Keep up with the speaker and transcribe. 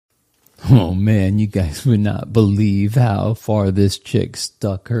Oh man, you guys would not believe how far this chick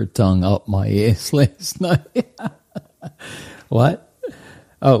stuck her tongue up my ass last night. What?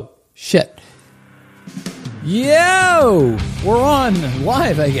 Oh, shit. Yo! We're on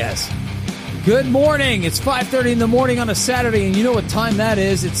live, I guess. Good morning. It's 5:30 in the morning on a Saturday, and you know what time that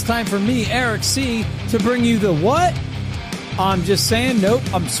is. It's time for me, Eric C., to bring you the what? I'm just saying, nope,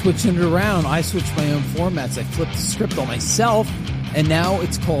 I'm switching it around. I switched my own formats. I flipped the script on myself, and now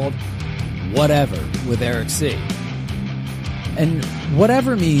it's called Whatever with Eric C. And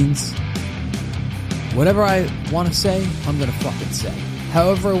whatever means whatever I want to say, I'm going to fucking say.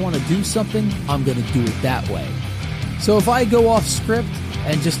 However I want to do something, I'm going to do it that way. So if I go off script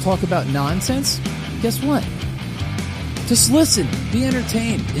and just talk about nonsense, guess what? Just listen, be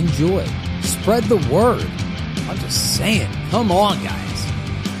entertained, enjoy, spread the word. I'm just saying, come on, guys.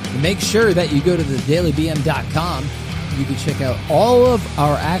 And make sure that you go to thedailybm.com. You can check out all of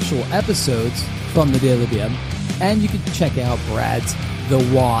our actual episodes from the Daily BM, and you can check out Brad's The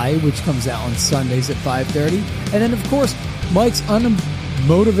Why, which comes out on Sundays at 5:30. And then, of course, Mike's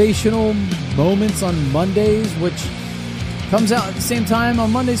Unmotivational Moments on Mondays, which comes out at the same time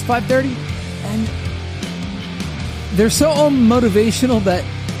on Mondays, 5:30. And they're so unmotivational that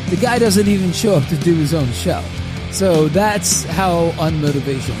the guy doesn't even show up to do his own show. So that's how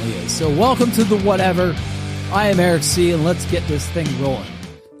unmotivational he is. So welcome to the Whatever. I am Eric C., and let's get this thing rolling.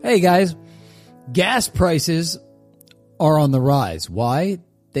 Hey, guys. Gas prices are on the rise. Why?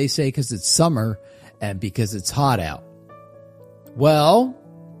 They say because it's summer and because it's hot out. Well,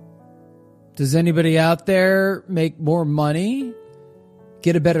 does anybody out there make more money,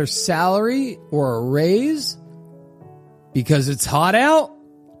 get a better salary, or a raise because it's hot out?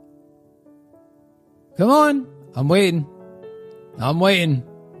 Come on. I'm waiting.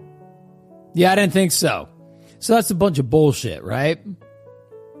 Yeah, I didn't think so. So that's a bunch of bullshit, right?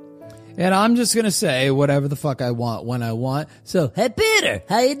 And I'm just going to say whatever the fuck I want when I want. So, hey, Peter,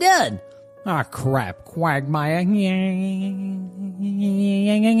 how you doing? Ah, crap. Quagmire.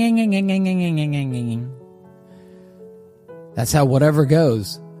 That's how whatever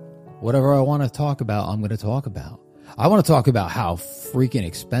goes. Whatever I want to talk about, I'm going to talk about. I want to talk about how freaking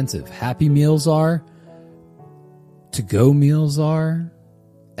expensive Happy Meals are, to-go meals are.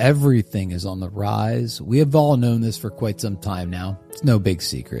 Everything is on the rise. We have all known this for quite some time now. It's no big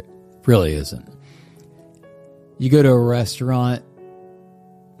secret. Really isn't. You go to a restaurant,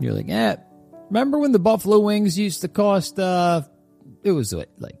 you're like, remember when the buffalo wings used to cost, it was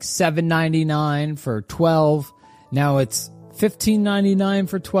like $7.99 for 12. Now it's $15.99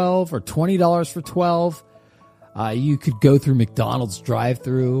 for 12 or $20 for 12. You could go through McDonald's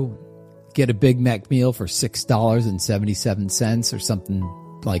drive-thru, get a Big Mac meal for $6.77 or something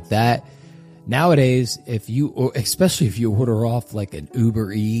like that. Nowadays, especially if you order off like an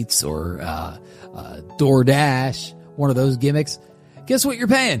Uber Eats or DoorDash, one of those gimmicks, guess what you're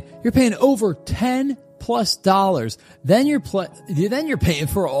paying? You're paying over $10+. Then you're paying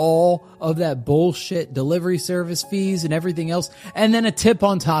for all of that bullshit delivery service fees and everything else, and then a tip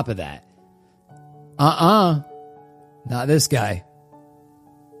on top of that. Not this guy.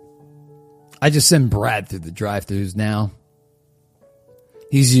 I just send Brad through the drive-thrus now.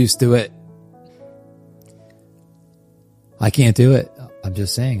 He's used to it. I can't do it. I'm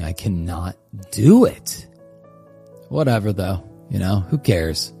just saying I cannot do it. Whatever, though. Who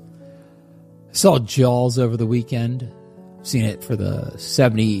cares? I saw Jaws over the weekend. I've seen it for the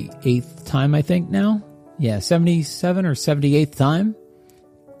 78th time, I think, now. Yeah, 77 or 78th time.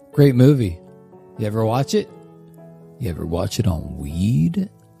 Great movie. You ever watch it? You ever watch it on weed?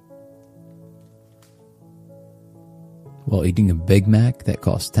 While eating a Big Mac that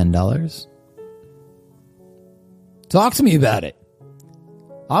costs $10? Talk to me about it.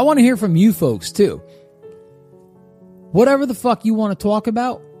 I want to hear from you folks, too. Whatever the fuck you want to talk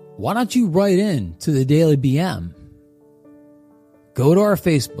about, why don't you write in to the Daily BM? Go to our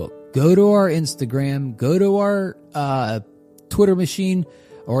Facebook. Go to our Instagram. Go to our Twitter machine.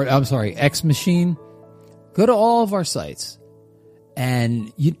 X machine. Go to all of our sites.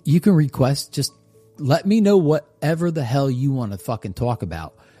 And you can request, just let me know whatever the hell you want to fucking talk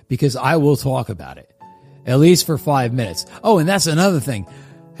about, because I will talk about it. At least for 5 minutes. Oh, and that's another thing.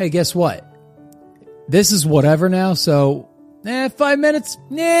 Hey, guess what? This is whatever now, so 5 minutes?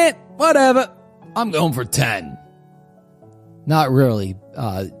 Whatever. I'm going for 10. Not really.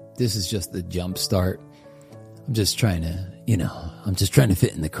 This is just the jump start. I'm just trying to,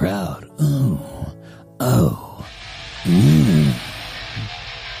 fit in the crowd. Oh. Oh,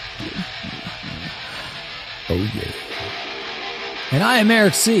 yeah. And I am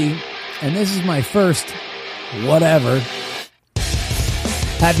Eric C., and this is my first whatever.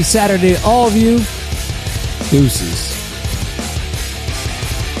 Happy Saturday to all of you. Deuces.